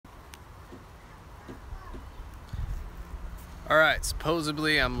Alright,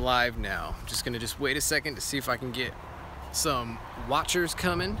 supposedly I'm live now. I'm just gonna wait a second to see if I can get some watchers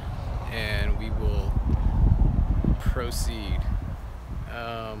coming and we will proceed.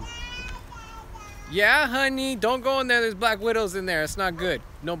 Yeah, honey, don't go in there. There's black widows in there. It's not good.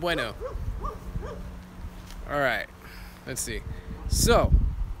 No bueno. Alright, let's see. So,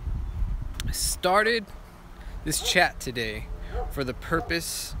 I started this chat today for the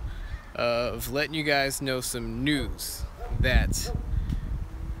purpose of letting you guys know some news that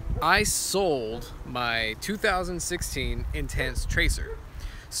I sold my 2016 Intense Tracer.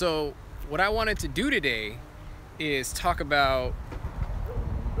 So what I wanted to do today is talk about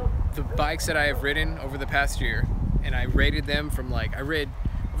the bikes that I have ridden over the past year, and I rated them from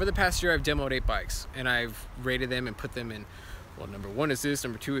over the past year I've demoed 8 bikes and I've rated them and put them in, well, number 1 is this,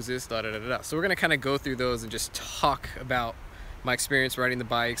 number 2 is this, da da da da. So we're gonna kind of go through those and just talk about my experience riding the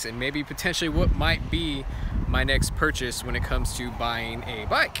bikes and maybe potentially what might be my next purchase when it comes to buying a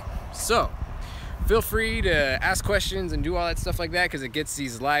bike. So feel free to ask questions and do all that stuff like that, because it gets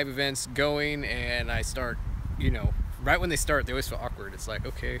these live events going, and I start, you know, right when they start they always feel awkward. It's like,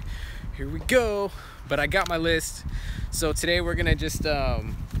 okay, here we go, but I got my list. So today we're gonna just we're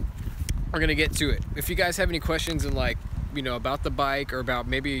gonna get to it. If you guys have any questions and, like, you know, about the bike, or about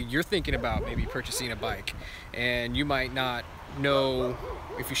maybe you're thinking about maybe purchasing a bike and you might not know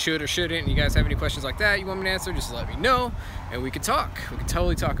if you should or shouldn't, and you guys have any questions like that you want me to answer, just let me know and we can talk. We can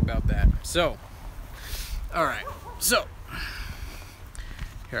totally talk about that. So all right, so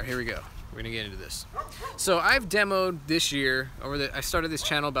here we go. We're gonna get into this. So I've demoed this year I started this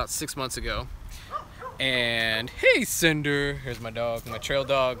channel about 6 months ago. And hey, Cinder, here's my dog, my trail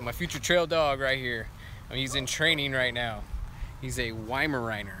dog, my future trail dog right here. He's in training right now. He's a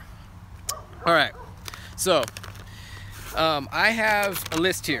Weimaraner. All right, so I have a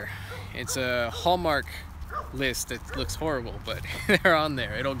list here. It's a Hallmark list that looks horrible, but they're on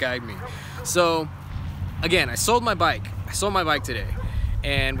there. It'll guide me. So again, I sold my bike. I sold my bike today,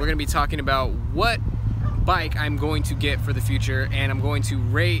 and we're gonna be talking about what bike I'm going to get for the future, and I'm going to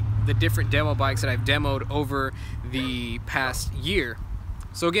rate the different demo bikes that I've demoed over the past year.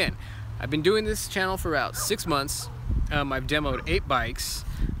 So again, I've been doing this channel for about 6 months. I've demoed 8 bikes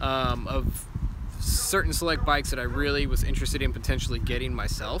of certain select bikes that I really was interested in potentially getting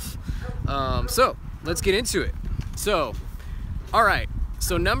myself. So let's get into it. So, all right,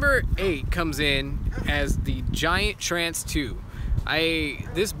 so number 8 comes in as the Giant Trance 2.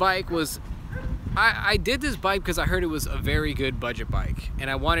 This bike was, I did this bike because I heard it was a very good budget bike, and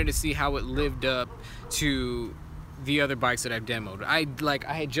I wanted to see how it lived up to the other bikes that I've demoed.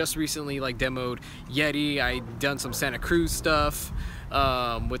 I had just recently demoed Yeti. I'd done some Santacruz stuff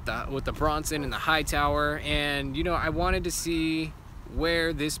with the Bronson and the Hightower, and you know, I wanted to see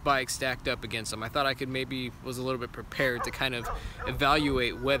where this bike stacked up against them. I thought I could was a little bit prepared to kind of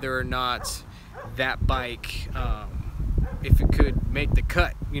evaluate whether or not that bike, if it could make the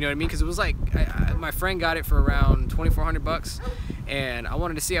cut, you know what I mean? Because it was like, my friend got it for around 2,400 bucks, and I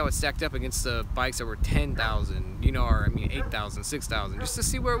wanted to see how it stacked up against the bikes that were 10,000, you know, or I mean 8,000, 6,000, just to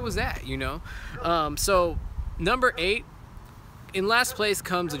see where it was at, you know. So number 8, in last place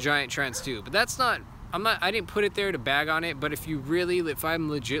comes a Giant Trance 2, but that's not, I didn't put it there to bag on it, but if I'm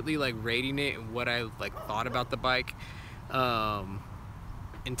legitly rating it and what I thought about the bike,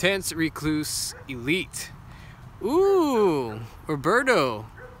 Intense Recluse Elite. Ooh, Roberto.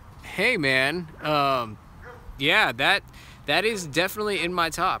 Hey man, yeah, that is definitely in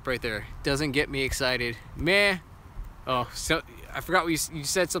my top right there. Doesn't get me excited, meh. Oh, so I forgot you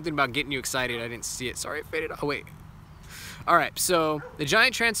said something about getting you excited. I didn't see it. Sorry, it faded. Oh wait. All right, so the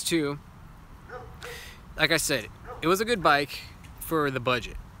Giant Trance 2, like I said, it was a good bike for the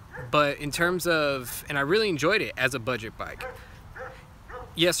budget, but in terms of, and I really enjoyed it as a budget bike.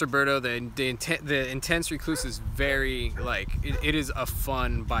 Yes, Roberto, the Intense Recluse is very, it is a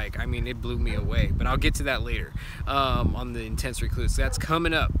fun bike. I mean, it blew me away, but I'll get to that later on the Intense Recluse. That's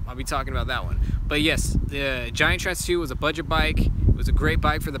coming up. I'll be talking about that one. But yes, the Giant Trance 2 was a budget bike. It was a great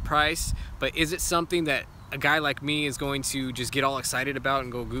bike for the price, but is it something that a guy like me is going to just get all excited about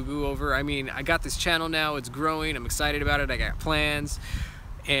and go goo-goo over? I mean, I got this channel now. It's growing. I'm excited about it. I got plans,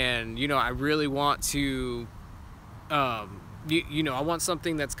 and, you know, I really want to... you know, I want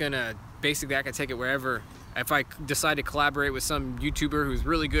something that's gonna, basically I can take it wherever. If I decide to collaborate with some YouTuber who's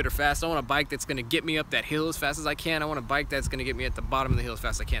really good or fast, I want a bike that's gonna get me up that hill as fast as I can. I want a bike that's gonna get me at the bottom of the hill as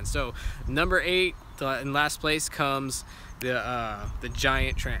fast as I can. So number 8, in last place comes the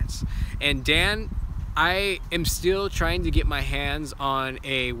Giant Trance. And Dan, I am still trying to get my hands on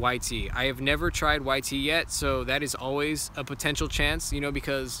a YT. I have never tried YT yet, so that is always a potential chance, you know,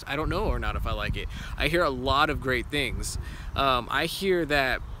 because I don't know or not if I like it. I hear a lot of great things. I hear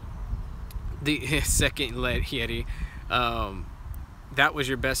that the second Yeti, that was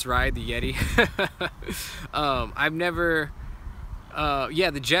your best ride, the Yeti. I've never,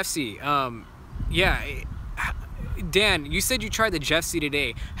 yeah, the Chesty, yeah. Dan, you said you tried the Chesty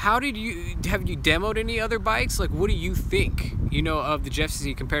today. Have you demoed any other bikes? Like, what do you think, you know, of the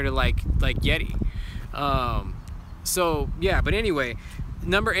Chesty compared to like Yeti? So yeah, but anyway,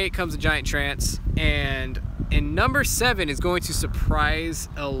 number 8 comes a Giant Trance, and number 7 is going to surprise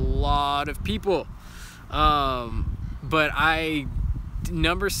a lot of people. But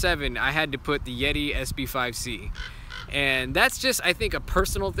number 7, I had to put the Yeti SB5C. And that's just, I think, a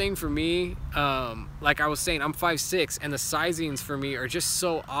personal thing for me. Like I was saying, I'm 5'6", and the sizings for me are just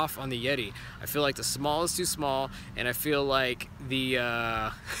so off on the Yeti. I feel like the small is too small, and I feel like the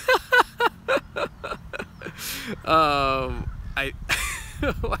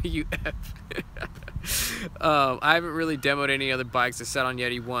why you I haven't really demoed any other bikes. I sat on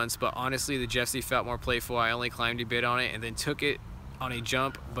Yeti once, but honestly, the Chesty felt more playful. I only climbed a bit on it and then took it on a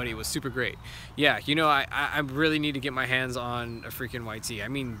jump, but it was super great. Yeah, you know, I really need to get my hands on a freaking YT. I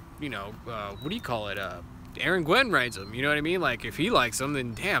mean, you know, what do you call it? Aaron Gwen rides them, you know what I mean? Like, if he likes them,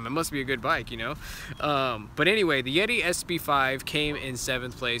 then damn, it must be a good bike, you know? But anyway, the Yeti SB5 came in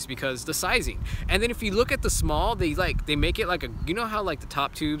 7th place because the sizing. And then if you look at the small, they make it like a, you know how like the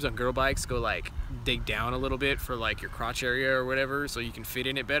top tubes on girl bikes go like dig down a little bit for like your crotch area or whatever, so you can fit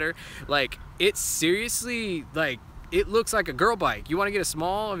in it better? Like, it's seriously like, it looks like a girl bike. You want to get a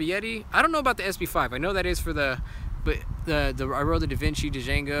small of a Yeti? I don't know about the SB5. I know that is for but I rode the Da Vinci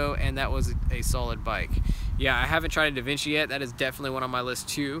Django, and that was a solid bike. Yeah, I haven't tried a Da Vinci yet. That is definitely one on my list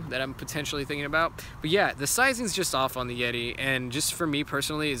too that I'm potentially thinking about. But yeah, the sizing's just off on the Yeti, and just for me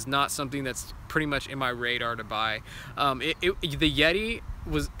personally, is not something that's pretty much in my radar to buy. The Yeti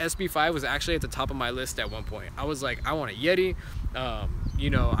SB5 was actually at the top of my list at one point. I was like, I want a Yeti. You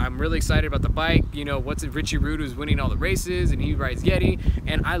know, I'm really excited about the bike. You know, what's it, Richie Rude, who's winning all the races, and he rides Yeti,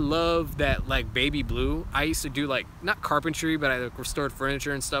 and I love that like baby blue. I used to do like, not carpentry, but I like restored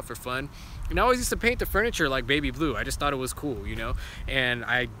furniture and stuff for fun, and I always used to paint the furniture like baby blue. I just thought it was cool, you know, and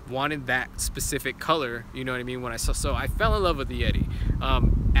I wanted that specific color, you know what I mean, when I saw, so I fell in love with the Yeti.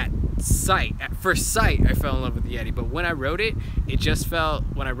 At first sight, I fell in love with the Yeti, but when I rode it, it just felt,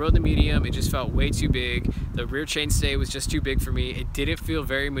 when I rode the medium, it just felt way too big. The rear chainstay was just too big for me. It didn't feel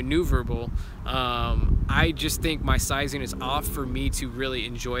very maneuverable. I just think my sizing is off for me to really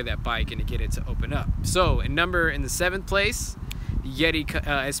enjoy that bike and to get it to open up. So in the 7th place, Yeti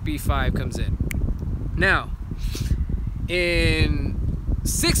SB5 comes in. Now, in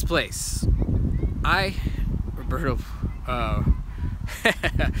 6th place,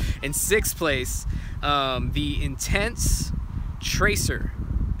 in 6th place, the Intense Tracer,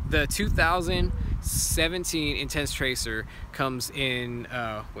 the 2017 Intense Tracer comes in,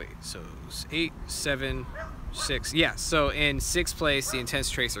 wait, so 8, 7, 6, yeah, so in 6th place, the Intense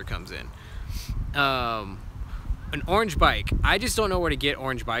Tracer comes in. An orange bike. I just don't know where to get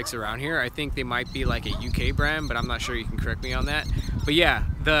orange bikes around here. I think they might be like a UK brand, but I'm not sure. You can correct me on that. But yeah,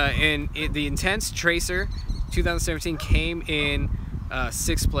 the Intense Tracer 2017 came in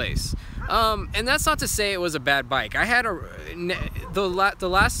 6th place. And that's not to say it was a bad bike. I had the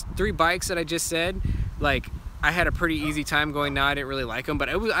last 3 bikes that I just said, like, I had a pretty easy time going. Now I didn't really like them, but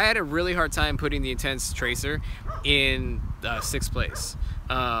I had a really hard time putting the Intense Tracer in 6th place,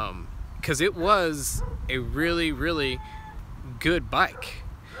 because it was a really, really good bike.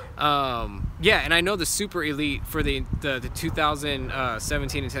 Yeah, and I know the Super Elite for the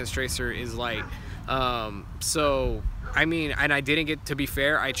 2017 Intense Tracer is light. So I mean, and I didn't get, to be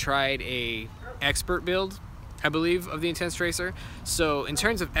fair, I tried a expert build, I believe, of the Intense Tracer. So in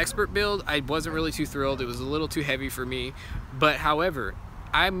terms of expert build, I wasn't really too thrilled. It was a little too heavy for me. But however,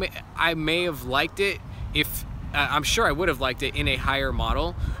 I may have liked it if, I'm sure I would have liked it in a higher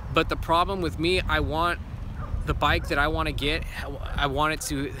model. But the problem with me, I want the bike that I want to get, I want it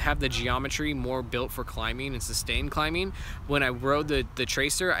to have the geometry more built for climbing and sustained climbing. When I rode the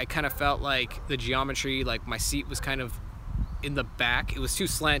Tracer, I kind of felt like the geometry, like my seat was kind of in the back. It was too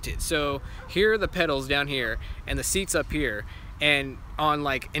slanted. So here are the pedals down here and the seats up here. And on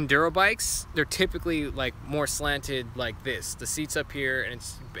like enduro bikes, they're typically like more slanted like this. The seats up here, and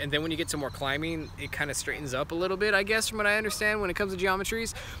then when you get to more climbing, it kind of straightens up a little bit, I guess, from what I understand when it comes to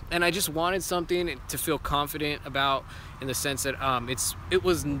geometries. And I just wanted something to feel confident about, in the sense that it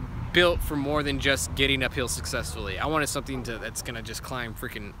was built for more than just getting uphill successfully. I wanted something that's gonna just climb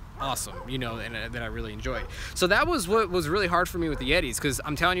freaking awesome, you know, and that I really enjoyed. So that was what was really hard for me with the Yetis, because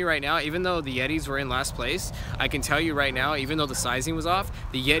I'm telling you right now, even though the Yetis were in last place, I can tell you right now, even though the sizing was off,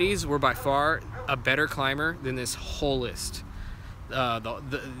 the Yetis were by far a better climber than this whole list.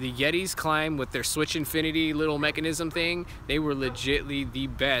 The Yetis climb with their Switch Infinity little mechanism thing. They were legitly the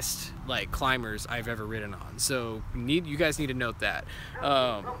best like climbers I've ever ridden on. So you guys need to note that.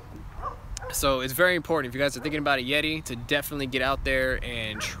 So it's very important if you guys are thinking about a Yeti to definitely get out there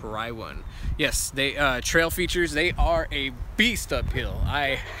and try one. Yes, they trail features, they are a beast uphill.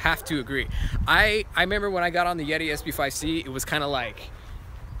 I have to agree. I remember when I got on the Yeti SB5C, it was kind of like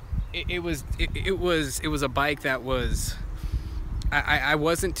it was a bike that was. I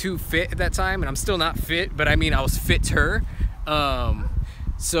wasn't too fit at that time, and I'm still not fit, but I mean, I was fit-er.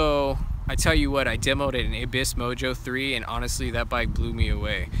 So I tell you what, I demoed an Abyss Mojo 3, and honestly, that bike blew me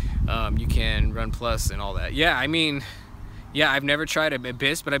away. You can run plus and all that. Yeah, I mean, yeah, I've never tried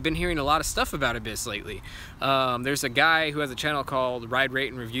Abyss, but I've been hearing a lot of stuff about Abyss lately. There's a guy who has a channel called Ride,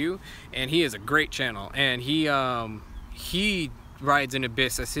 Rate, and Review, and he is a great channel, and he rides an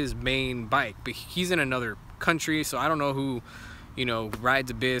Abyss as his main bike, but he's in another country, so I don't know who, you know,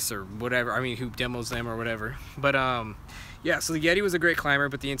 rides Abyss or whatever, I mean, who demos them or whatever. But yeah, so the Yeti was a great climber,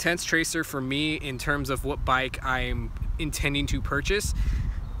 but the Intense Tracer for me, in terms of what bike I'm intending to purchase,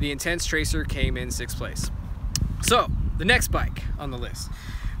 the Intense Tracer came in 6th place. So the next bike on the list,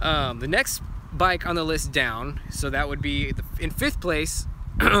 the next bike on the list down, so that would be in 5th place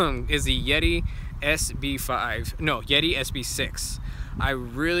is the Yeti SB5, no, Yeti SB6. I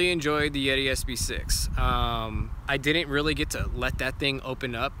really enjoyed the Yeti SB6. I didn't really get to let that thing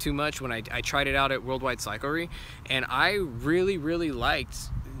open up too much when I tried it out at Worldwide Cyclery, and I really liked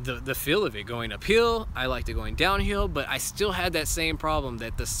the feel of it going uphill. I liked it going downhill, but I still had that same problem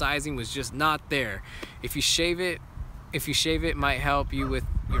that the sizing was just not there. If you shave it, it might help you with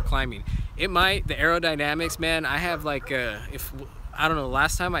your climbing. It might. The aerodynamics, man, I have like I don't know,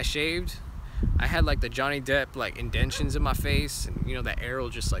 last time I shaved, I had like the Johnny Depp like indentions in my face, and you know, that air will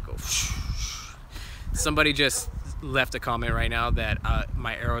just like go. Somebody just left a comment right now that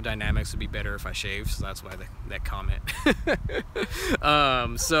my aerodynamics would be better if I shaved, so that's why that comment.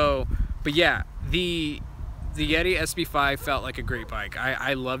 But yeah, the Yeti SB5 felt like a great bike.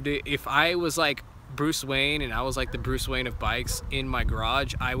 I loved it. If I was like Bruce Wayne and I was like the Bruce Wayne of bikes in my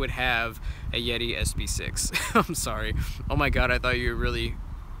garage, I would have a Yeti SB6. I'm sorry. Oh my god, I thought you really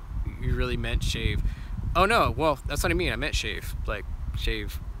meant shave. Oh no, well, that's what I mean. I meant shave. Like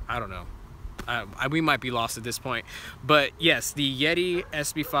shave, I don't know. We might be lost at this point, but yes, the Yeti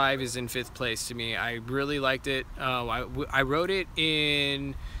SB5 is in 5th place to me. I really liked it. I rode it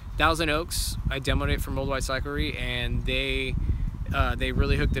in Thousand Oaks. I demoed it from Worldwide Cyclery, and they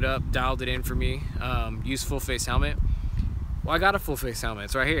really hooked it up, dialed it in for me. Used full face helmet. Well, I got a full face helmet.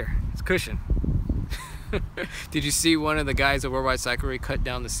 It's right here. It's cushion. Did you see one of the guys at Worldwide Cyclery cut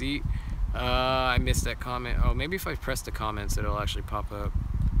down the seat? I missed that comment. Oh, maybe if I press the comments, it'll actually pop up.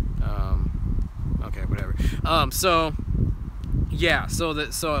 Okay, whatever. So yeah,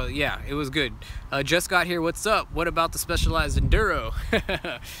 so yeah, it was good. Just got here. What's up? What about the Specialized Enduro?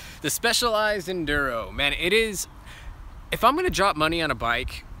 The Specialized Enduro, man, it is. If I'm gonna drop money on a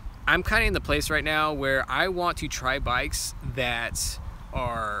bike, I'm kind of in the place right now where I want to try bikes that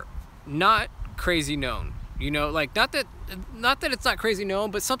are not crazy known. You know, like not that it's not crazy known,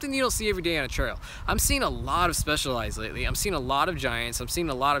 but something you don't see every day on a trail. I'm seeing a lot of Specialized lately. I'm seeing a lot of Giants. I'm seeing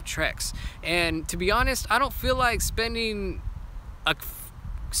a lot of Treks. And to be honest, I don't feel like spending putting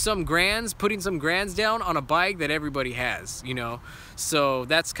some grands down on a bike that everybody has, you know? So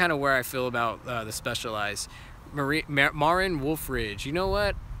that's kind of where I feel about the Specialized. Marin Wolf Ridge. You know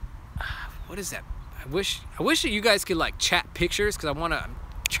what? What is that? I wish that you guys could like chat pictures, because I'm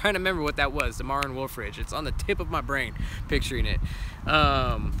trying to remember what that was. The Marin Wolf Ridge. It's on the tip of my brain picturing it.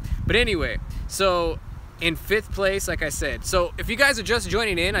 But anyway, so in 5th place, like I said. So if you guys are just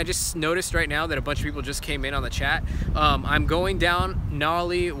joining in, I just noticed right now that a bunch of people just came in on the chat. I'm going down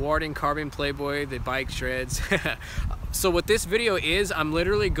Nolly, Warden, Carbon, Playboy, the bike shreds. So what this video is, I'm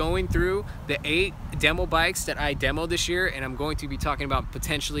literally going through the 8 demo bikes that I demoed this year, and I'm going to be talking about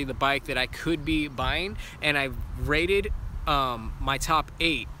potentially the bike that I could be buying, and I've rated my top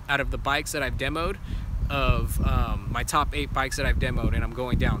 8 out of the bikes that I've demoed, my top 8 bikes that I've demoed, and I'm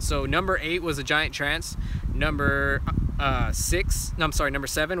going down. So number 8 was a Giant Trance. Number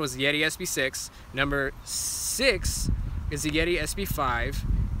 7 was the Yeti SB6. Number 6 is the Yeti SB5.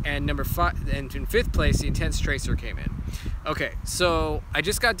 And number 5, and in 5th place, the Intense Tracer came in. Okay, so I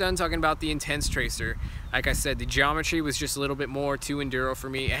just got done talking about the Intense Tracer. Like I said, the geometry was just a little bit more too enduro for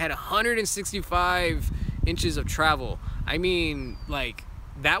me. It had 165 inches of travel. I mean, like,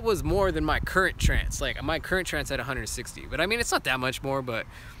 that was more than my current trance. Like my current trance at 160, but I mean, it's not that much more, but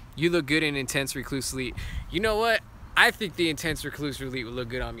you look good in Intense Recluse Elite. You know what? I think the Intense Recluse Elite would look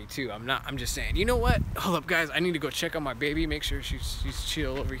good on me too. I'm just saying. You know what? Hold up, guys. I need to go check on my baby. Make sure she's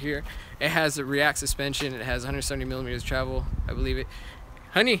chill over here. It has a React suspension. It has 170 millimeters travel. I believe it.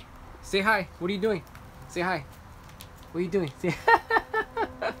 Honey, say hi. What are you doing? Say hi. What are you doing? Say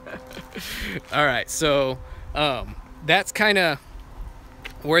All right. So that's kind of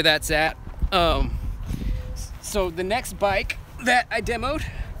where that's at. So the next bike that I demoed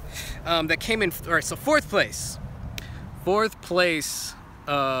that came in, all right, so fourth place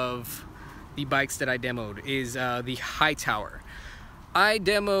of the bikes that I demoed is the Hightower. I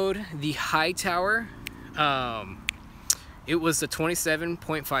demoed the Hightower. It was the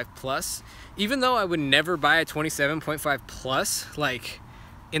 27.5 plus. Even though I would never buy a 27.5 plus, like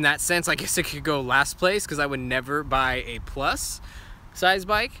in that sense, I guess it could go last place because I would never buy a plus size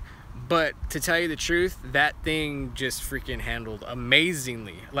bike. But to tell you the truth, that thing just freaking handled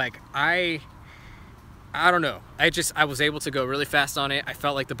amazingly. Like I don't know. I was able to go really fast on it. I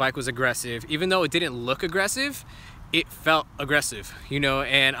felt like the bike was aggressive. Even though it didn't look aggressive, it felt aggressive, you know,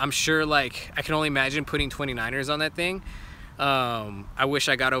 and I'm sure, like, I can only imagine putting 29ers on that thing. I wish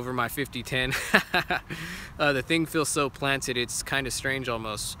I got over my 50-10. The thing feels so planted, it's kind of strange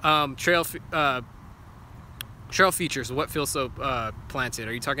almost. Trail features, what feels so planted?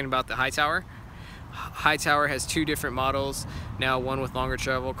 Are you talking about the Hightower? Hightower has two different models now, one with longer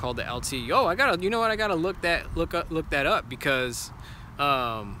travel called the LT. Oh, you know what, I gotta look that up because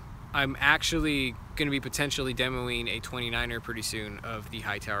I'm actually gonna be potentially demoing a 29er pretty soon of the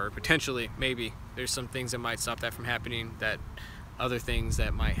Hightower. Potentially, maybe. There's some things that might stop that from happening, that other things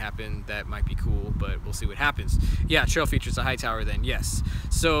that might happen that might be cool, but we'll see what happens. Yeah, trail features, the Hightower then, yes.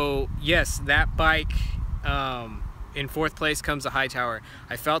 So yes, that bike, in fourth place comes the Hightower.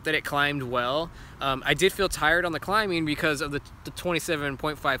 I felt that it climbed well. I did feel tired on the climbing because of the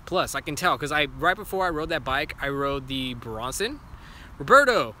 27.5 plus. I can tell because right before I rode that bike, I rode the Bronson.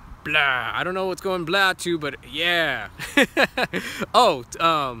 Roberto, blah. I don't know what's going blah to, but yeah. Oh,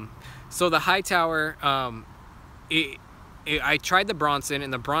 so the Hightower, I tried the Bronson,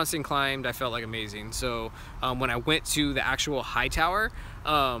 and the Bronson climbed, I felt like amazing. So when I went to the actual Hightower,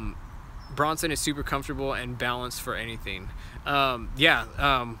 Bronson is super comfortable and balanced for anything. Yeah,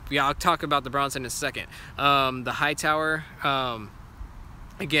 I'll talk about the Bronson in a second. The Hightower,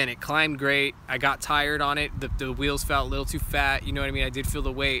 again, it climbed great. I got tired on it. The wheels felt a little too fat, you know what I mean? I did feel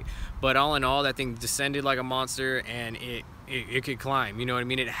the weight, but all in all, that thing descended like a monster, and it could climb, you know what I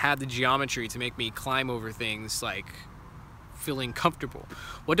mean? It had the geometry to make me climb over things, like feeling comfortable.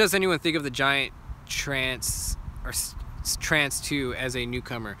 What does anyone think of the Giant Trance or Trance 2 as a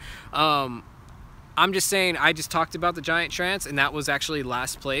newcomer? I'm just saying, I just talked about the Giant Trance, and that was actually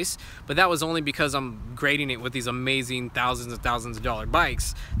last place, but that was only because I'm grading it with these amazing thousands and thousands of dollar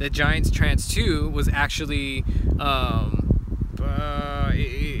bikes. The Giant Trance 2 was actually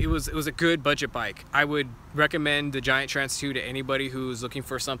it was a good budget bike. I would recommend the Giant Trance 2 to anybody who's looking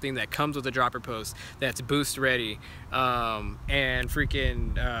for something that comes with a dropper post, that's boost ready, and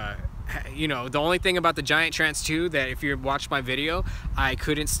freaking you know, the only thing about the Giant Trance 2 that if you watched my video, I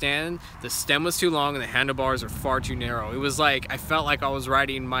couldn't stand, the stem was too long and the handlebars are far too narrow. It was like, I felt like I was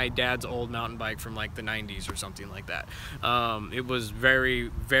riding my dad's old mountain bike from like the 90s or something like that. It was very,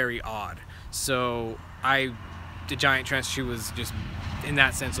 very odd. So the Giant Trance 2 was just, in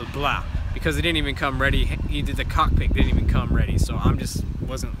that sense, was blah, because it didn't even come ready. The cockpit didn't even come ready, so I'm just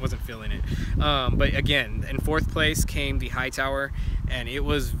wasn't feeling it. But again, in fourth place came the Hightower, and it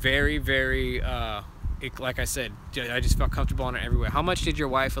was very, very like I said, I just felt comfortable on it everywhere. How much did your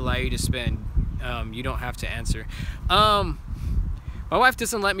wife allow you to spend? You don't have to answer. My wife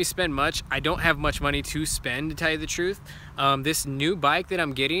doesn't let me spend much. I don't have much money to spend, to tell you the truth. This new bike that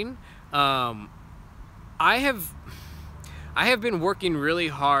I'm getting, I have been working really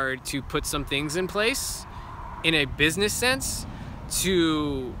hard to put some things in place in a business sense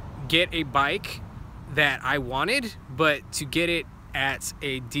to get a bike that I wanted, but to get it at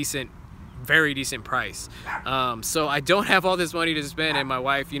a decent, very decent price. So I don't have all this money to spend, and my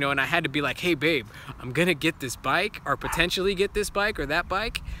wife, you know, and I had to be like, hey babe, I'm gonna get this bike, or potentially get this bike or that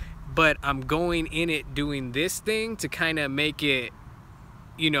bike, but I'm going in it doing this thing to kind of make it,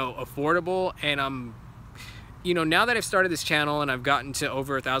 you know, affordable. And I'm, you know, now that I've started this channel and I've gotten to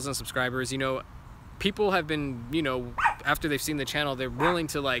over 1,000 subscribers, you know, people have been, you know, after they've seen the channel, they're willing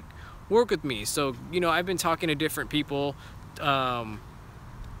to like work with me. So, you know, I've been talking to different people,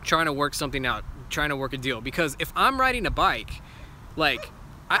 trying to work something out, trying to work a deal. Because if I'm riding a bike, like,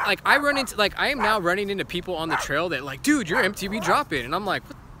 I run into, like, I am now running into people on the trail that like, dude, you're MTBdropIN, and I'm like,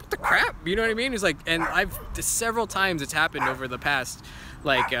 what the crap, you know what I mean? It's like, and I've several times it's happened over the past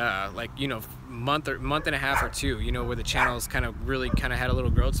like you know, month and a half or two, you know, where the channel's kind of really had a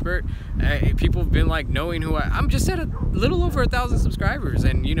little growth spurt. People have been like knowing who I'm just at a little over 1,000 subscribers,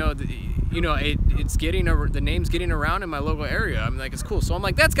 and you know, it's getting the name's getting around in my local area. I'm like, it's cool. So I'm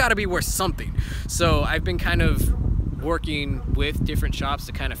like, that's got to be worth something. So I've been kind of working with different shops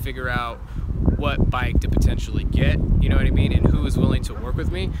to kind of figure out what bike to potentially get, you know what I mean, and who is willing to work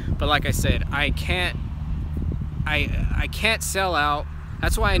with me. But like I said, I can't sell out.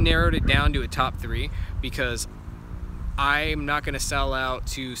 That's why I narrowed it down to a top 3, because I'm not going to sell out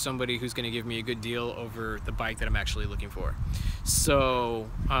to somebody who's going to give me a good deal over the bike that I'm actually looking for. So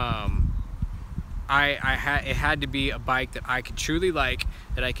it had to be a bike that I could truly like,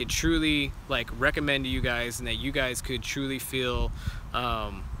 that I could truly like recommend to you guys, and that you guys could truly feel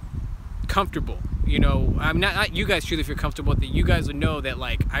comfortable. You know, I'm not you guys truly feel comfortable, that you guys would know that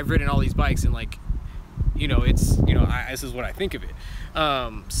like I've ridden all these bikes and like, you know, it's, you know, this is what I think of it.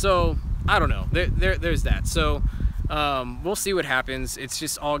 So I don't know, there's that. So we'll see what happens. It's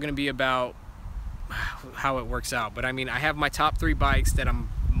just all gonna be about how it works out. But I mean, I have my top 3 bikes that I'm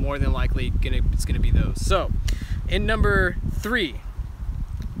more than likely it's gonna be those. So in number 3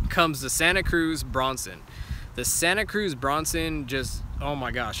 comes the Santacruz Bronson. The Santacruz Bronson just, oh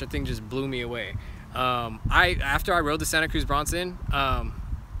my gosh, that thing just blew me away. After I rode the Santacruz Bronson,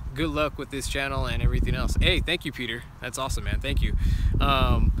 good luck with this channel and everything else. Hey, thank you, Peter. That's awesome, man. Thank you.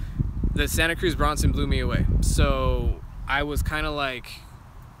 The Santacruz Bronson blew me away. So I was kind of like,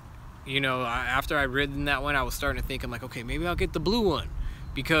 you know, after I ridden that one, I was starting to think, I'm like, okay, maybe I'll get the blue one,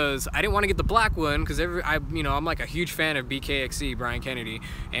 because I didn't want to get the black one, because you know, I'm like a huge fan of BKXC, Brian Kennedy,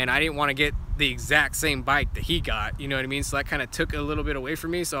 and I didn't want to get the exact same bike that he got, you know what I mean? So that kind of took a little bit away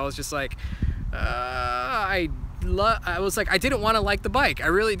from me. So I was just like, I was like, I didn't want to like the bike. I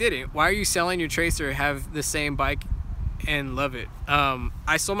really didn't. Why are you selling your Tracer, have the same bike and love it?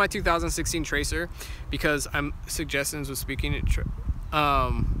 I sold my 2016 Tracer because Suggestions was speaking at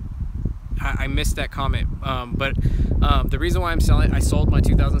I missed that comment, but the reason why I sold my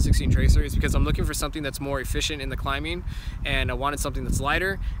 2016 Tracer is because I'm looking for something that's more efficient in the climbing, and I wanted something that's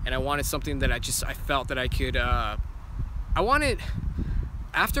lighter, and I wanted something that I felt that I could,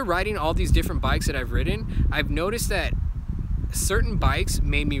 after riding all these different bikes that I've ridden, I've noticed that certain bikes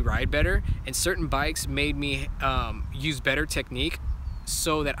made me ride better, and certain bikes made me use better technique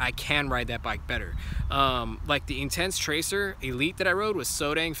so that I can ride that bike better. Like the Intense Tracer Elite that I rode was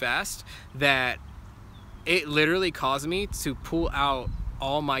so dang fast that it literally caused me to pull out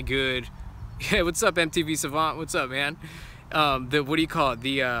all my good, yeah, what's up MTV Savant, what's up, man? What do you call it?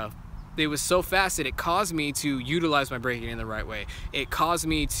 It was so fast that it caused me to utilize my braking in the right way. It caused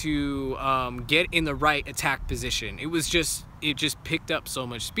me to get in the right attack position. It just picked up so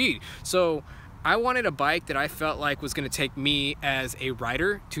much speed. So I wanted a bike that I felt like was going to take me as a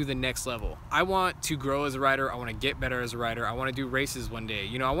rider to the next level. I want to grow as a rider. I want to get better as a rider. I want to do races one day.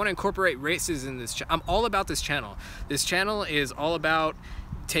 You know, I want to incorporate races in this. I'm all about this channel. This channel is all about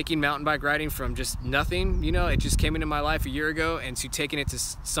taking mountain bike riding from just nothing, you know, it just came into my life a year ago, and to taking it to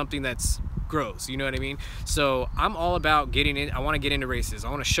something that's grows, you know what I mean? So I'm all about getting in. I want to get into races. I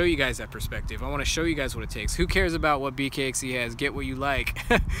want to show you guys that perspective. I want to show you guys what it takes. Who cares about what BKXC has? Get what you like.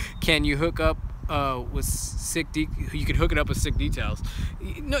 Can you hook up with sick you could hook it up with sick details?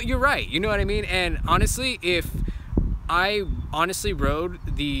 No, you're right, you know what I mean? And honestly, if I honestly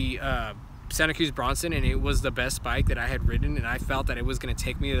rode the Santacruz Bronson and it was the best bike that I had ridden, and I felt that it was going to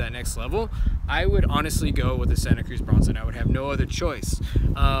take me to that next level, I would honestly go with the Santacruz Bronson. I would have no other choice.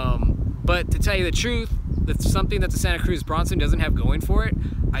 But to tell you the truth, that's something that the Santacruz Bronson doesn't have going for it.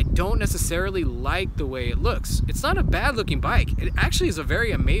 I don't necessarily like the way it looks. It's not a bad looking bike. It actually is a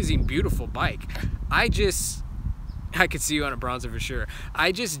very amazing, beautiful bike. I could see you on a Bronson for sure.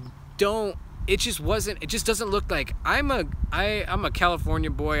 I just don't, it just doesn't look like, I'm a California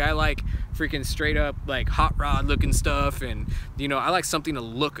boy. I like freaking straight up like hot rod looking stuff, and you know, I like something to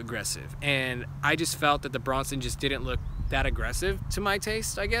look aggressive, and I just felt that the Bronson just didn't look that aggressive to my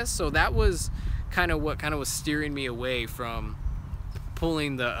taste, I guess. So that was kind of what was steering me away from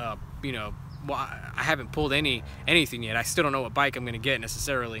pulling the you know, well, I haven't pulled anything yet. I still don't know what bike I'm gonna get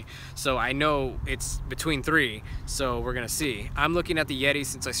necessarily, so I know it's between 3, so we're gonna see. I'm looking at the Yeti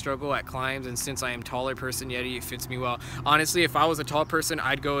since I struggle at climbs, and since I am taller person, Yeti, it fits me well. Honestly, if I was a tall person,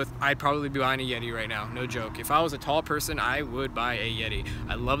 I'd probably be buying a Yeti right now, no joke. If I was a tall person, I would buy a Yeti.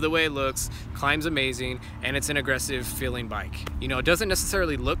 I love the way it looks, climbs amazing, and it's an aggressive feeling bike. You know, it doesn't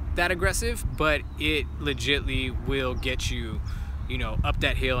necessarily look that aggressive, but it legitly will get you, you know, up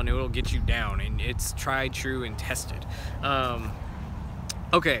that hill, and it will get you down, and it's tried, true, and tested.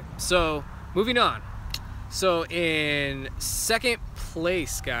 Okay, so moving on. So in second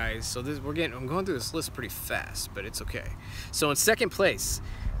place, guys, so this I'm going through this list pretty fast, but it's okay. So in second place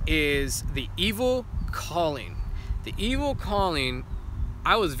is the Evo Calling. The Evo Calling,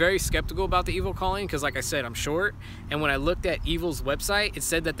 I was very skeptical about the Evo Calling because, like I said, I'm short, and when I looked at Evo's website, it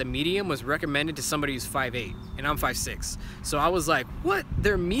said that the medium was recommended to somebody who's 5'8", and I'm 5'6". So I was like, what?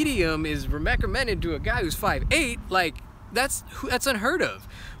 Their medium is recommended to a guy who's 5'8"? Like, that's unheard of.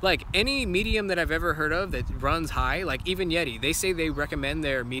 Like, any medium that I've ever heard of that runs high, like even Yeti, they say they recommend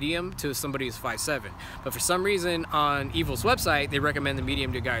their medium to somebody who's 5'7". But for some reason on Evo's website, they recommend the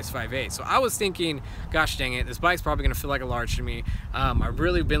medium to a guy who's 5'8". So I was thinking, gosh dang it, this bike's probably gonna feel like a large to me. I've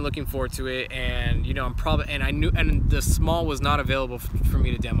really been looking forward to it, and you know, and the small was not available for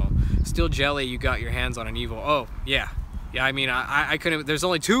me to demo. Still jelly you got your hands on an Evo. Oh yeah. Yeah, I mean, I couldn't, there's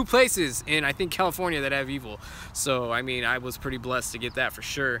only 2 places in, I think, California that have Evo. So, I mean, I was pretty blessed to get that for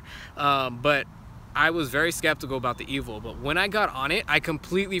sure. But I was very skeptical about the Evo. But when I got on it, I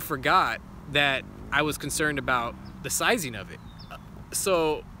completely forgot that I was concerned about the sizing of it.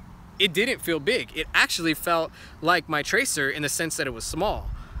 So, it didn't feel big. It actually felt like my Tracer in the sense that it was small.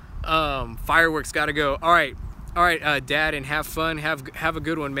 Fireworks gotta go. All right, Dad, and have fun. Have a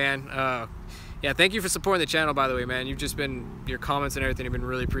good one, man. Yeah, thank you for supporting the channel, by the way, man. You've just been, your comments and everything have been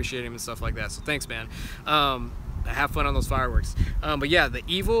really appreciating and stuff like that. So thanks, man. Have fun on those fireworks. But yeah, the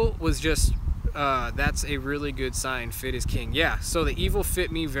Evo was just, that's a really good sign. Fit is king. Yeah, so the Evo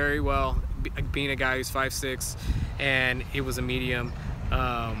fit me very well, being a guy who's 5'6", and it was a medium.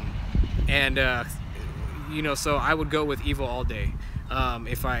 You know, so I would go with Evo all day.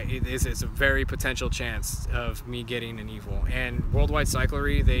 It's a very potential chance of me getting an Evo. And Worldwide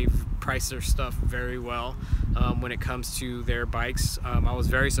Cyclery, they've priced their stuff very well when it comes to their bikes. I was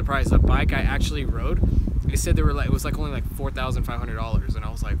very surprised. The bike I actually rode, they said they were like, it was like only like $4,500, and I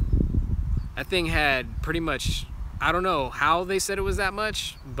was like, that thing had pretty much, I don't know how they said it was that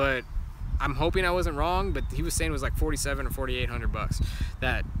much, but I'm hoping I wasn't wrong, but he was saying it was like $4,700 or $4,800.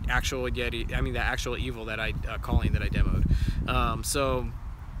 That actual Yeti, I mean that actual Evo that Calling that I demoed. So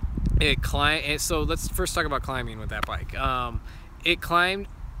it climbed. So let's first talk about climbing with that bike. It climbed.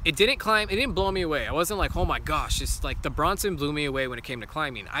 It didn't blow me away. I wasn't like, oh my gosh, it's like the Bronson blew me away when it came to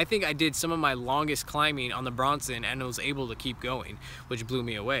climbing. I think I did some of my longest climbing on the Bronson and was able to keep going, which blew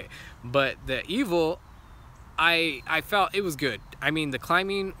me away. But the Evo, I felt it was good. I mean, the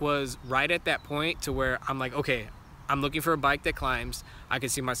climbing was right at that point to where I'm like, okay, I'm looking for a bike that climbs. I can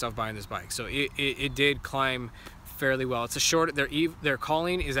see myself buying this bike. So it did climb fairly well. It's a short, their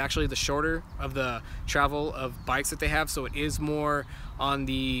Calling is actually the shorter of the travel of bikes that they have. So it is more on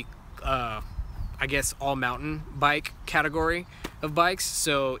the, I guess, all mountain bike category of bikes.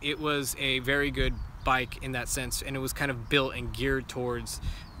 So it was a very good bike in that sense. And it was kind of built and geared towards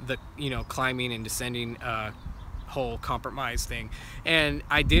the, you know, climbing and descending whole compromise thing. And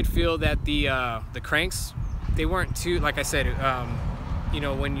I did feel that the cranks, they weren't too, like I said, you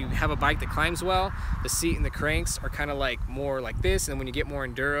know, when you have a bike that climbs well, the seat and the cranks are kind of like more like this, and when you get more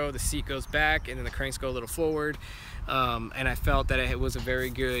enduro, the seat goes back and then the cranks go a little forward. And I felt that it was a very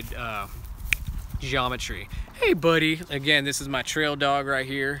good geometry. Hey buddy, again, this is my trail dog right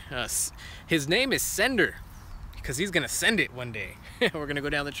here. His name is Sender, because he's gonna send it one day. We're gonna go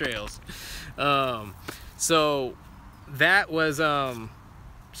down the trails. So that was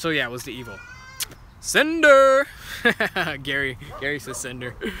so yeah, it was the Evo. Sender. Gary says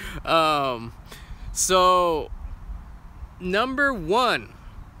Sender. So number 1,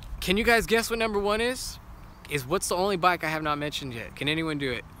 can you guys guess what number 1 is? What's the only bike I have not mentioned yet? Can anyone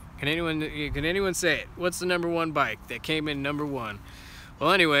do it? Can anyone say it? What's the number 1 bike that came in number 1?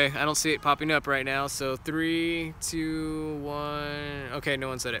 Well, anyway, I don't see it popping up right now. So 3, 2, 1. Okay, no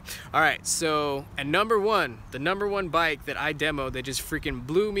one said it. All right, so at number 1, the number 1 bike that I demoed that just freaking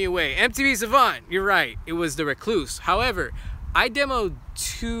blew me away. MTB Savant, you're right. It was the Recluse. However, I demoed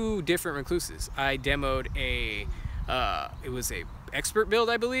 2 different Recluses. I demoed it was a expert build,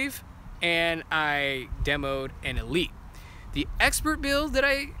 I believe, and I demoed an Elite. The expert build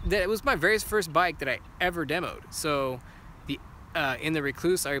that was my very first bike that I ever demoed. So in the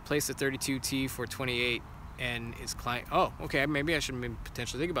Recluse, I replaced the 32T for 28, and its client. Oh, okay, maybe I should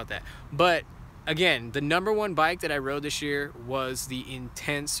potentially think about that. But again, the number 1 bike that I rode this year was the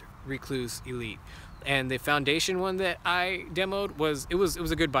Intense Recluse Elite, and the Foundation one that I demoed was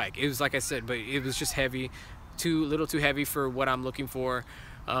a good bike. It was, like I said, but it was just heavy, a little too heavy for what I'm looking for.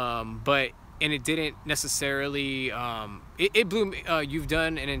 And it didn't necessarily. It blew me. You've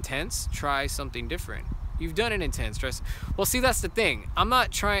done an Intense. Try something different. You've done an intense tracer. Well, see, that's the thing. I'm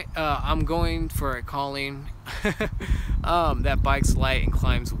not trying, I'm going for a calling that bike's light and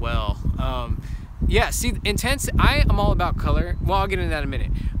climbs well. Yeah, see, intense, I am all about color. Well, I'll get into that in a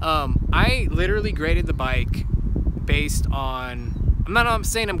minute. I literally graded the bike based on, I'm not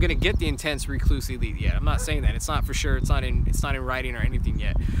saying I'm gonna get the intense Recluse Elite yet. I'm not saying that. It's not for sure. It's not in writing or anything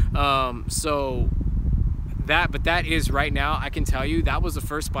yet. So but that is right now, I can tell you, that was the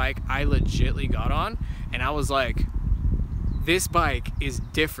first bike I legitly got on, and I was like, this bike is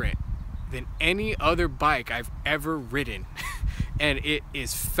different than any other bike I've ever ridden. And it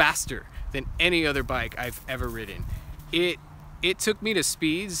is faster than any other bike I've ever ridden. It took me to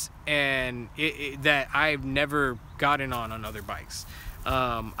speeds and that I've never gotten on other bikes.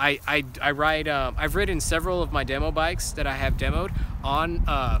 I ride, I've ridden several of my demo bikes that I have demoed on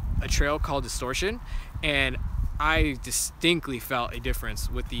a trail called Distortion, and I distinctly felt a difference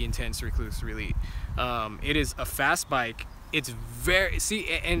with the Intense Recluse Elite. It is a fast bike. It's very, see,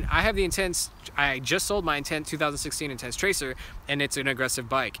 and I have the Intense, I just sold my Intense 2016 Intense Tracer, and it's an aggressive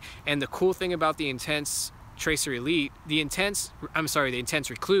bike. And the cool thing about the Intense Tracer Elite, the Intense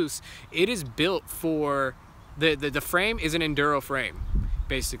Recluse, it is built for, the frame is an enduro frame.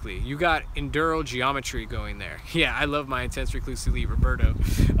 Basically, you got enduro geometry going there. Yeah, I love my Intense Recluse Elite Roberto.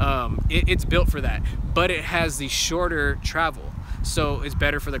 It's built for that, but it has the shorter travel, so it's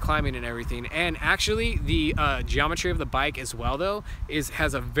better for the climbing and everything. And actually, the geometry of the bike as well, though,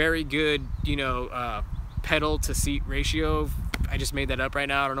 has a very good, you know, pedal to seat ratio. I just made that up right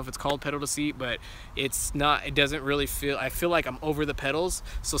now. I don't know if it's called pedal to seat, but it's not, it doesn't really feel, I feel like I'm over the pedals.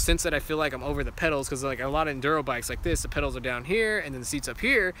 So since that I feel like I'm over the pedals, because like a lot of enduro bikes like this, the pedals are down here and then the seat's up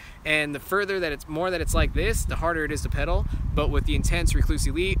here, and the further that it's more that it's like this, the harder it is to pedal. But with the Intense Recluse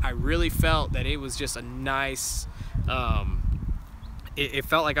Elite, I really felt that it was just a nice, it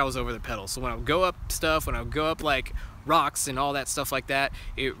felt like I was over the pedals. So when I would go up stuff, when I would go up like rocks and all that stuff like that,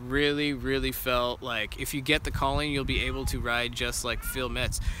 it really felt like if you get the calling, you'll be able to ride just like Phil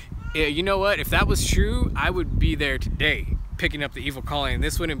Metz. You know what, if that was true, I would be there today picking up the Evil Calling.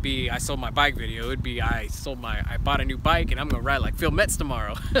 This wouldn't be I sold my bike video, it'd be I bought a new bike and I'm gonna ride like Phil Metz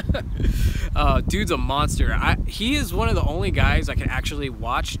tomorrow. Dude's a monster. He is one of the only guys I can actually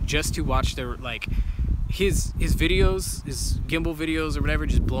watch just to watch their, like, his videos, his gimbal videos or whatever,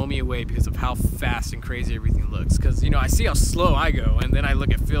 just blow me away because of how fast and crazy everything looks. Because, you know, I see how slow I go, and then I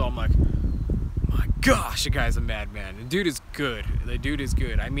look at Phil, I'm like, my gosh, the guy's a madman. The dude is good. The dude is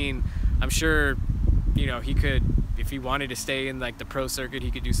good. I mean, I'm sure, you know, he could, if he wanted to stay in like the pro circuit, he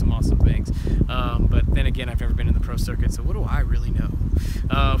could do some awesome things. But then again, I've never been in the pro circuit, so what do I really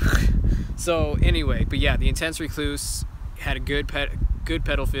know? So anyway, but yeah, the Intense Recluse had a good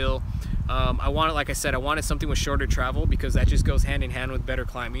pedal feel. I wanted, like I said, I wanted something with shorter travel because that just goes hand in hand with better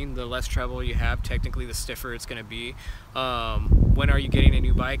climbing. The less travel you have, technically, the stiffer it's going to be. When are you getting a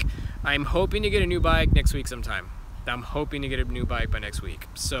new bike? I'm hoping to get a new bike next week sometime. I'm hoping to get a new bike by next week.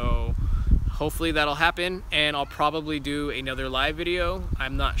 So hopefully that'll happen, and I'll probably do another live video.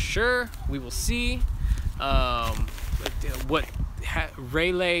 I'm not sure. We will see.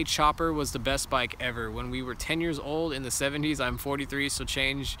 Rayleigh Chopper was the best bike ever. When we were 10 years old in the 70s, I'm 43, so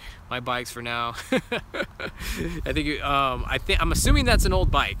change my bikes for now. I'm assuming that's an old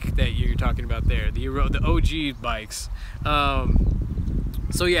bike that you're talking about there, the OG bikes.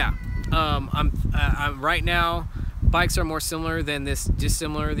 So yeah, I'm right now. Bikes are more similar than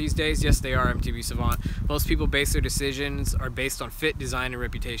dissimilar these days. Yes, they are MTB Savant. Most people base their decisions are based on fit, design, and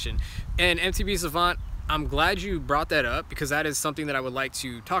reputation. And MTB Savant, I'm glad you brought that up because that is something that I would like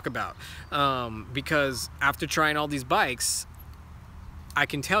to talk about. Because after trying all these bikes, I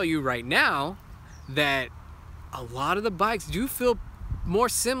can tell you right now that a lot of the bikes do feel more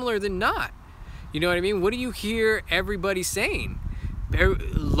similar than not. You know what I mean? What do you hear everybody saying?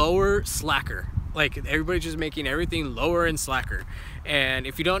 Lower, slacker. Like, everybody's just making everything lower and slacker. And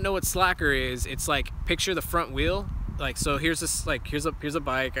if you don't know what slacker is, it's like, picture the front wheel. Like, so here's this, like, here's a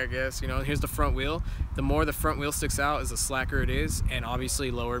bike, I guess, you know, here's the front wheel. The more the front wheel sticks out, is the slacker it is, and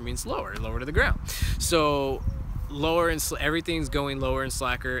obviously lower means lower to the ground. So lower and everything's going lower and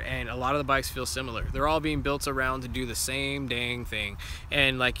slacker, and a lot of the bikes feel similar. They're all being built around to do the same dang thing.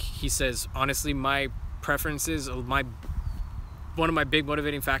 And like he says, honestly, my preferences, one of my big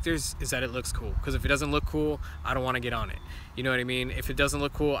motivating factors is that it looks cool. Because if it doesn't look cool, I don't want to get on it. You know what I mean? If it doesn't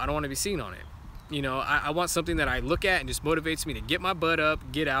look cool, I don't want to be seen on it. You know, I want something that I look at and just motivates me to get my butt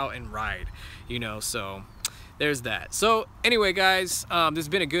up, get out, and ride. You know, so there's that. So anyway, guys, this has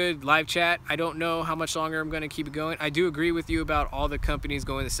been a good live chat. I don't know how much longer I'm going to keep it going. I do agree with you about all the companies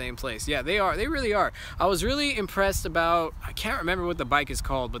going the same place. Yeah, they are. They really are. I was really impressed about, I can't remember what the bike is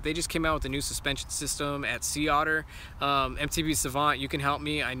called, but they just came out with a new suspension system at Sea Otter. MTB Savant, you can help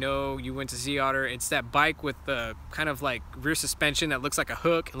me. I know you went to Sea Otter. It's that bike with the kind of like rear suspension that looks like a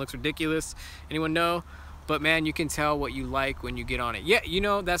hook. It looks ridiculous. Anyone know? But man, you can tell what you like when you get on it. Yeah, you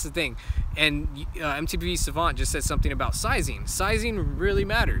know, that's the thing. And MTB Savant just said something about sizing. Sizing really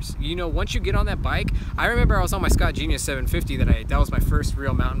matters. You know, once you get on that bike, I remember I was on my Scott Genius 750 that was my first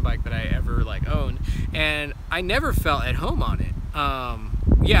real mountain bike that I ever like owned, and I never felt at home on it.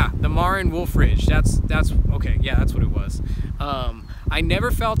 Yeah, the Marin Wolf Ridge. That's okay. Yeah, that's what it was. I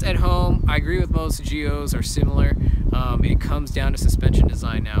never felt at home. I agree with most Geos are similar. It comes down to suspension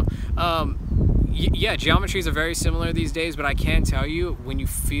design now. Yeah, geometries are very similar these days, but I can tell you when you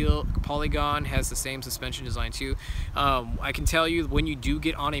feel Polygon has the same suspension design too. I can tell you when you do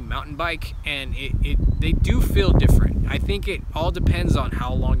get on a mountain bike, and they do feel different. I think it all depends on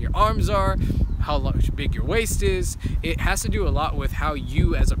how long your arms are, how big your waist is. It has to do a lot with how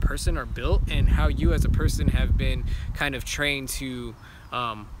you as a person are built and how you as a person have been kind of trained to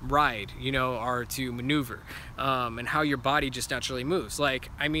ride, you know, or to maneuver, and how your body just naturally moves. Like,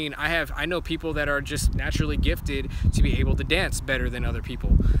 I mean, I know people that are just naturally gifted to be able to dance better than other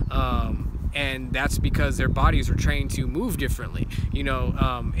people, and that's because their bodies are trained to move differently, you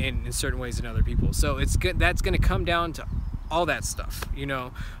know, in certain ways than other people. So it's good. That's going to come down to all that stuff, you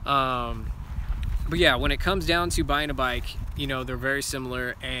know. But yeah, when it comes down to buying a bike, you know, they're very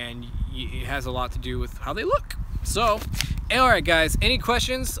similar, and it has a lot to do with how they look. So, all right, guys, any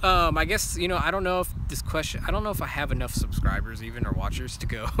questions? I guess, you know, I don't know if I have enough subscribers even or watchers to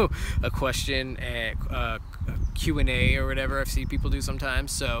go a question, Q&A or whatever I've seen people do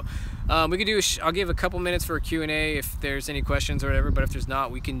sometimes. So we could do I'll give a couple minutes for a Q&A if there's any questions or whatever, but if there's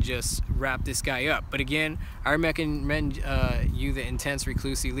not, we can just wrap this guy up. But again, I recommend you the Intense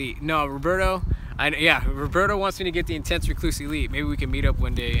Recluse Elite. No, Roberto, yeah, Roberto wants me to get the Intense Recluse Elite. Maybe we can meet up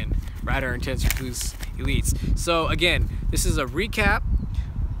one day and ride our Intense Recluse Elites. So again, this is a recap.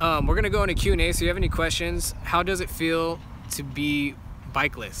 We're gonna go into Q&A, so if you have any questions. How does it feel to be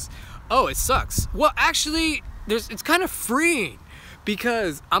bikeless? Oh, it sucks. Well, actually, it's kind of freeing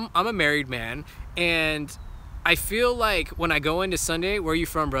because I'm a married man, and I feel like when I go into Sunday, where are you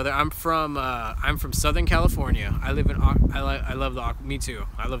from, brother? I'm from Southern California. I love me too.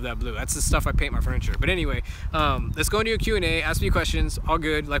 I love that blue. That's the stuff I paint my furniture. But anyway, let's go into a Q&A. Ask me questions. All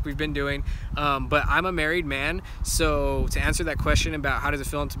good, like we've been doing. But I'm a married man, so to answer that question about how does it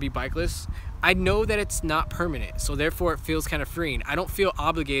feel to be bikeless, I know that it's not permanent, so therefore it feels kind of freeing. I don't feel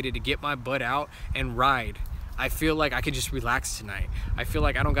obligated to get my butt out and ride. I feel like I could just relax tonight. I feel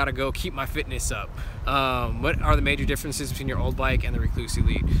like I don't gotta go keep my fitness up. What are the major differences between your old bike and the Recluse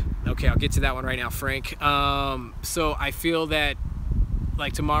Elite? Okay, I'll get to that one right now, Frank. So I feel that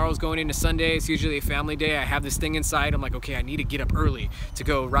like tomorrow's going into Sunday, it's usually a family day. I have this thing inside. I'm like, okay, I need to get up early to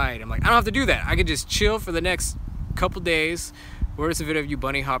go ride. I'm like, I don't have to do that. I can just chill for the next couple days. Where's the video of you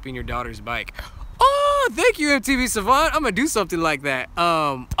bunny hopping your daughter's bike? Oh, thank you, MTB Savant. I'm gonna do something like that.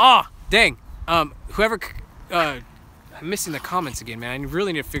 Oh, dang. Whoever, I'm missing the comments again, man. I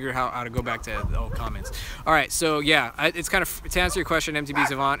really need to figure out how to go back to the old comments. All right, so yeah, it's kind of, to answer your question, MTB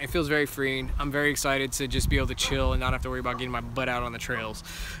Savant, it feels very freeing. I'm very excited to just be able to chill and not have to worry about getting my butt out on the trails.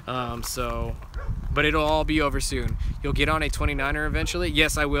 But it'll all be over soon. You'll get on a 29er eventually?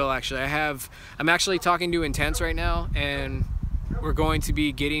 Yes, I will actually. I'm actually talking to Intense right now, and we're going to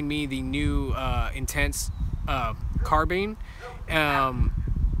be getting me the new Intense carbine. I'm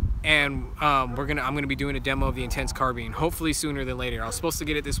gonna be doing a demo of the Intense carbine, hopefully sooner than later. I was supposed to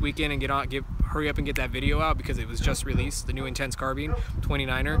get it this weekend and hurry up and get that video out because it was just released, the new Intense carbine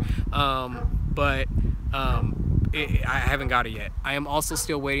 29er. I haven't got it yet. I am also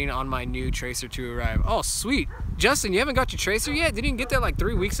still waiting on my new Tracer to arrive. Oh, sweet. Justin, you haven't got your Tracer yet? Didn't you get that like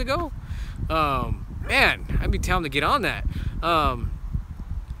 3 weeks ago? Man, I'd be telling to get on that.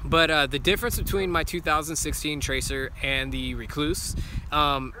 But the difference between my 2016 Tracer and the Recluse,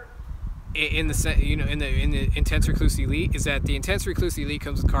 in the Intense Recluse Elite, is that the Intense Recluse Elite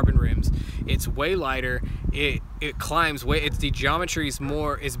comes with carbon rims. It's way lighter. It climbs way. The geometry is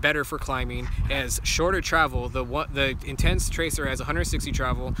better for climbing. It has shorter travel. The Intense Tracer has 160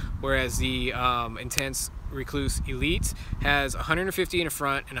 travel, whereas the Intense Recluse Elite has 150 in the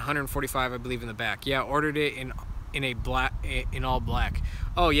front and 145, I believe, in the back. Yeah, I ordered it in all black.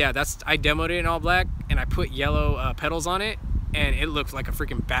 Oh yeah, I demoed it in all black, and I put yellow pedals on it. and it looks like a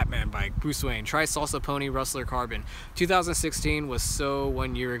freaking Batman bike. Bruce Wayne. Try Salsa Pony Rustler Carbon. 2016 was so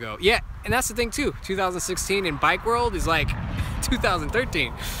 1 year ago. Yeah, and that's the thing too. 2016 in bike world is like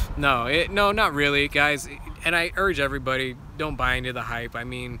 2013. No, not really, guys. And I urge everybody, don't buy into the hype. I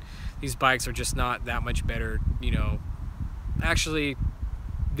mean, these bikes are just not that much better, you know. Actually,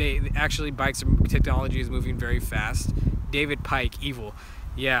 bikes and technology is moving very fast. David Pike, Evil.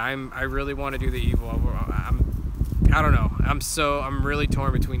 Yeah, I really want to do the Evil. I don't know. I'm really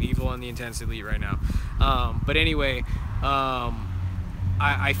torn between Evil and the Intense Elite right now. But anyway,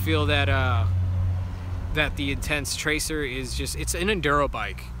 I feel that that the Intense Tracer is just, it's an enduro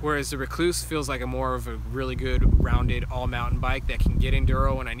bike, whereas the Recluse feels like a more of a really good rounded all mountain bike that can get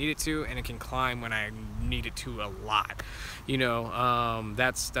enduro when I need it to, and it can climb when I need it to a lot, you know.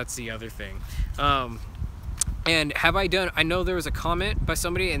 That's the other thing. And have I done, I know there was a comment by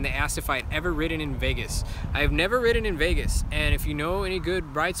somebody and they asked if I had ever ridden in Vegas. I have never ridden in Vegas, and if you know any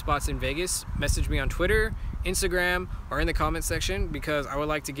good ride spots in Vegas, message me on Twitter, Instagram, or in the comment section, because I would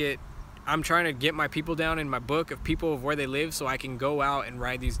like to get, I'm trying to get my people down in my book of people of where they live so I can go out and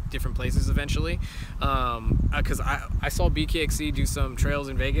ride these different places eventually. Because I saw BKXC do some trails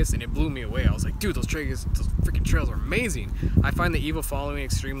in Vegas and it blew me away. I was like, dude, those freaking trails are amazing. I find the Evo following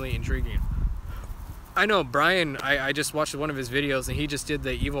extremely intriguing. I know Brian, I just watched one of his videos and he just did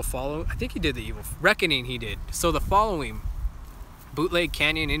the Evo follow. I think he did the Evo Reckoning, he did. So the following bootleg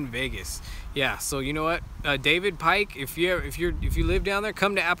canyon in Vegas. Yeah, so you know what, David Pike, if you live down there,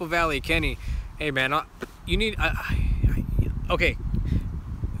 come to Apple Valley. Kenny, hey man, you need okay,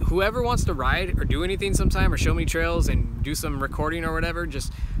 whoever wants to ride or do anything sometime or show me trails and do some recording or whatever,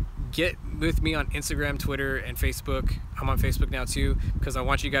 just get with me on Instagram, Twitter, and Facebook. I'm on Facebook now too, because I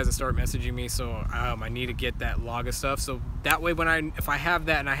want you guys to start messaging me. So I need to get that log of stuff. So that way, if I have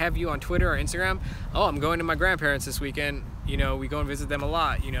that and I have you on Twitter or Instagram, oh, I'm going to my grandparents this weekend. You know, we go and visit them a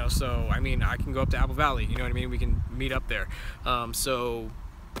lot. You know, so I mean, I can go up to Apple Valley. You know what I mean? We can meet up there. So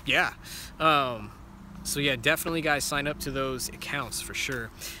yeah. So yeah, definitely, guys, sign up to those accounts for sure.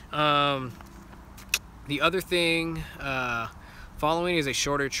 The other thing. Following is a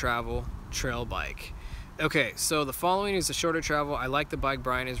shorter travel trail bike. Okay, so the following is a shorter travel. I like the bike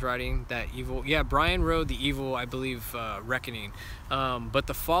Brian is riding, that Evil. Yeah, Brian rode the Evil, I believe, Reckoning. But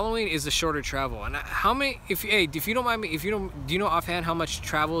the following is a shorter travel. And how many? If you don't mind me, do you know offhand how much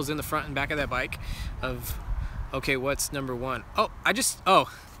travel is in the front and back of that bike? Okay, what's number one?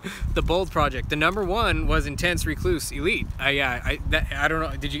 The Bold Project. The number one was Intense Recluse Elite. I don't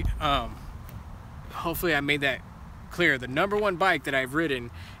know. Did you? Hopefully, I made that clear. The number one bike that I've ridden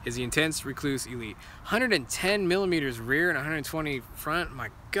is the Intense Recluse Elite. 110 millimeters rear and 120 front. My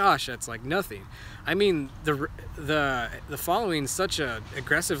gosh, that's like nothing. I mean, the following is such a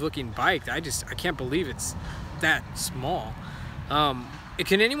aggressive looking bike that I can't believe it's that small.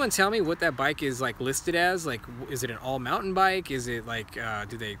 Can anyone tell me what that bike is like listed as? Like, is it an all mountain bike? Is it like I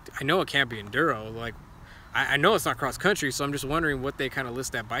know it can't be enduro. Like, I know it's not cross country, so I'm just wondering what they kind of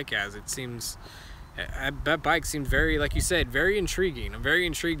list that bike as. It seems, that bike seemed very, like you said, very intriguing. I'm very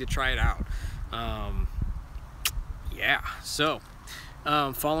intrigued to try it out. Yeah, so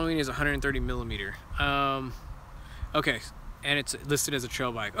following is 130 millimeter. Okay, and it's listed as a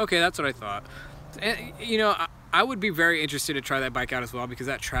trail bike. Okay, that's what I thought. And you know, I would be very interested to try that bike out as well, because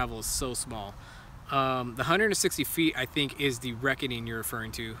that travel is so small. The 160 feet, I think, is the Reckoning you're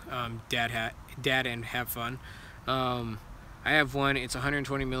referring to. Dad and Have Fun. I have one. It's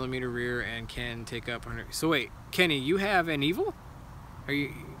 120 millimeter rear and can take up 100. So wait, Kenny, you have an Evil?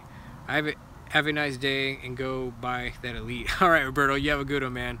 Have a nice day and go buy that Elite. All right, Roberto, you have a good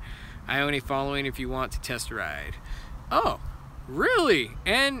one, man. I own a following if you want to test a ride. Oh, really?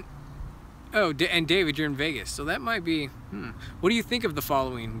 And and David, you're in Vegas, so that might be. What do you think of the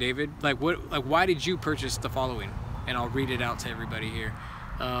following, David? Like, why did you purchase the following? And I'll read it out to everybody here.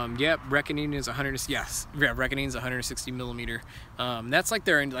 Yep, Reckoning is 160 millimeter. That's like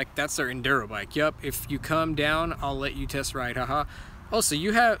that's their enduro bike. Yep. If you come down, I'll let you test ride. Haha. Also,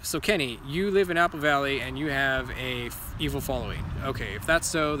 so Kenny, you live in Apple Valley and you have a Evil following. Okay, if that's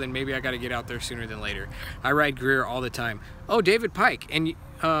so, then maybe I got to get out there sooner than later. I ride Greer all the time. Oh, David Pike, and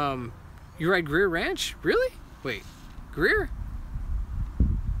you ride Greer Ranch? Really? Wait, Greer?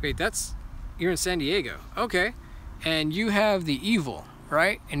 Wait, you're in San Diego. Okay, and you have the Evil,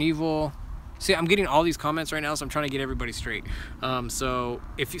 right? An Evil. See, I'm getting all these comments right now, so I'm trying to get everybody straight. So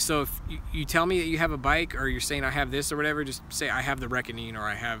if you tell me that you have a bike, or you're saying I have this or whatever, just say I have the Reckoning or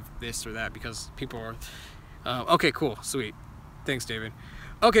I have this or that, because people are. Okay, cool, sweet. Thanks, David.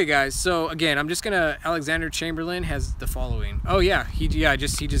 Okay, guys. So again, I'm just gonna. Alexander Chamberlain has the following. Oh yeah, he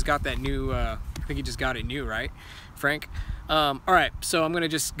just got that new. I think he just got it new, right, Frank? All right, so I'm gonna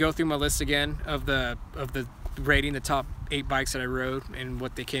just go through my list again of the rating the top 8 bikes that I rode and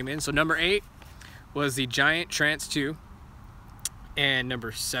what they came in. So number 8 was the Giant Trance 2, and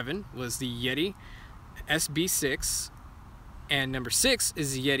number 7 was the Yeti SB6, and number 6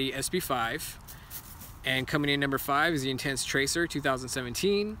 is the Yeti SB5, and coming in number 5 is the Intense Tracer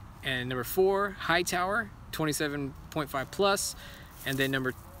 2017, and number 4 Hightower 27.5 plus, and then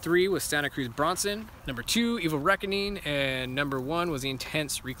number 3 was Santacruz Bronson, number 2 Evil Reckoning, and number 1 was the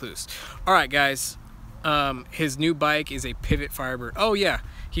Intense Recluse. All right, guys. His new bike is a Pivot Firebird. Oh yeah,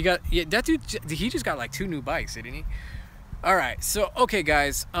 that dude, he just got like 2 new bikes, didn't he? All right, so okay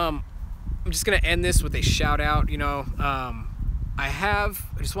guys, I'm just gonna end this with a shout out. You know, I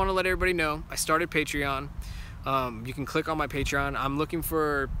just want to let everybody know I started Patreon. You can click on my Patreon. I'm looking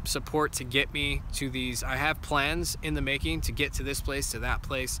for support to get me to these. I have plans in the making to get to this place, to that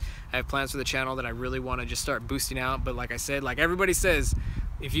place. I have plans for the channel that I really want to just start boosting out. But like I said, like everybody says,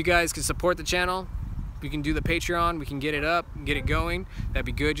 if you guys can support the channel, we can do the Patreon, we can get it up, get it going. That'd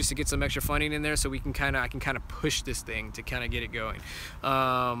be good, just to get some extra funding in there, so we can I can kind of push this thing to kind of get it going.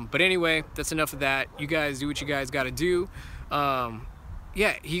 But anyway, that's enough of that. You guys do what you guys got to do.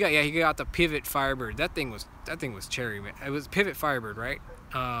 Yeah, he got the Pivot Firebird. That thing was cherry, man. It was Pivot Firebird, right?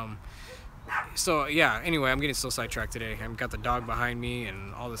 So yeah. Anyway, I'm getting so sidetracked today. I've got the dog behind me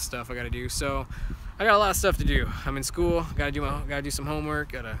and all this stuff I got to do. So I got a lot of stuff to do. I'm in school. Gotta do some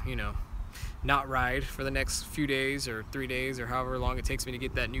homework. Gotta, you know, not ride for the next few days or 3 days or however long it takes me to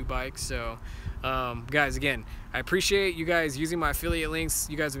get that new bike. So guys, again, I appreciate you guys using my affiliate links.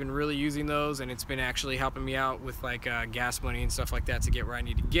 You guys have been really using those, and it's been actually helping me out with like gas money and stuff like that to get where I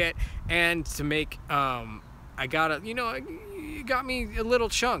need to get, and to make I got you know, you got me a little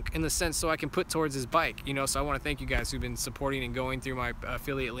chunk in the sense so I can put towards this bike, you know. So I want to thank you guys who've been supporting and going through my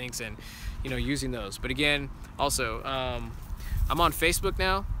affiliate links and, you know, using those. But again, also I'm on Facebook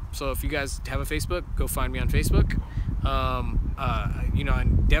now. So if you guys have a Facebook, go find me on Facebook. You know,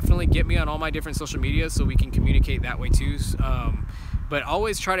 and definitely get me on all my different social media so we can communicate that way too. But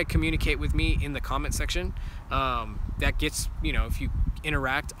always try to communicate with me in the comment section. That gets, you know, if you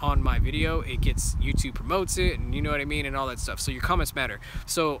interact on my video, it gets, YouTube promotes it, and you know what I mean, and all that stuff. So your comments matter.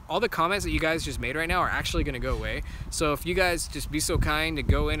 So all the comments that you guys just made right now are actually going to go away. So if you guys just be so kind to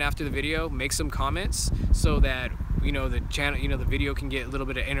go in after the video, make some comments so that, you know, the channel, you know, the video can get a little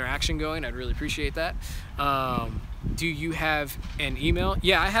bit of interaction going. I'd really appreciate that. Do you have an email?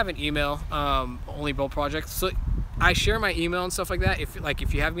 Yeah, I have an email, Only Build Project. So I share my email and stuff like that.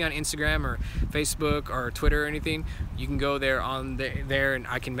 If you have me on Instagram or Facebook or Twitter or anything, you can go there there and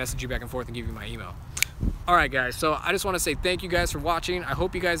I can message you back and forth and give you my email. Alright guys, so I just want to say thank you guys for watching. I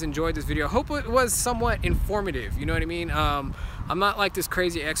hope you guys enjoyed this video. I hope it was somewhat informative, you know what I mean? I'm not like this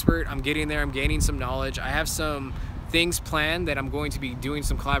crazy expert. I'm getting there, I'm gaining some knowledge. I have some things planned that I'm going to be doing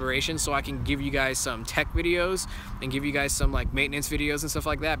some collaboration so I can give you guys some tech videos and give you guys some like maintenance videos and stuff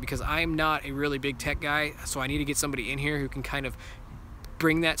like that, because I'm not a really big tech guy. So I need to get somebody in here who can kind of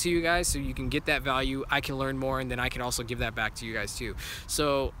bring that to you guys so you can get that value. I can learn more, and then I can also give that back to you guys too.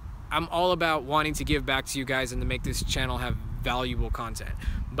 So I'm all about wanting to give back to you guys and to make this channel have valuable content.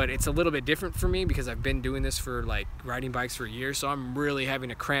 But it's a little bit different for me because I've been doing this for like riding bikes for years, so I'm really having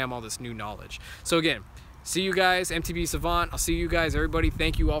to cram all this new knowledge. So again, see you guys, MTB Savant. I'll see you guys, everybody.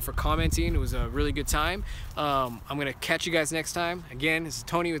 Thank you all for commenting. It was a really good time. I'm going to catch you guys next time. Again, this is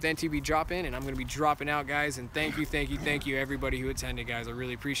Tony with MTBdropIN, and I'm going to be dropping out, guys. And thank you, everybody who attended, guys. I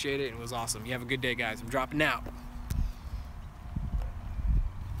really appreciate it. It was awesome. You have a good day, guys. I'm dropping out.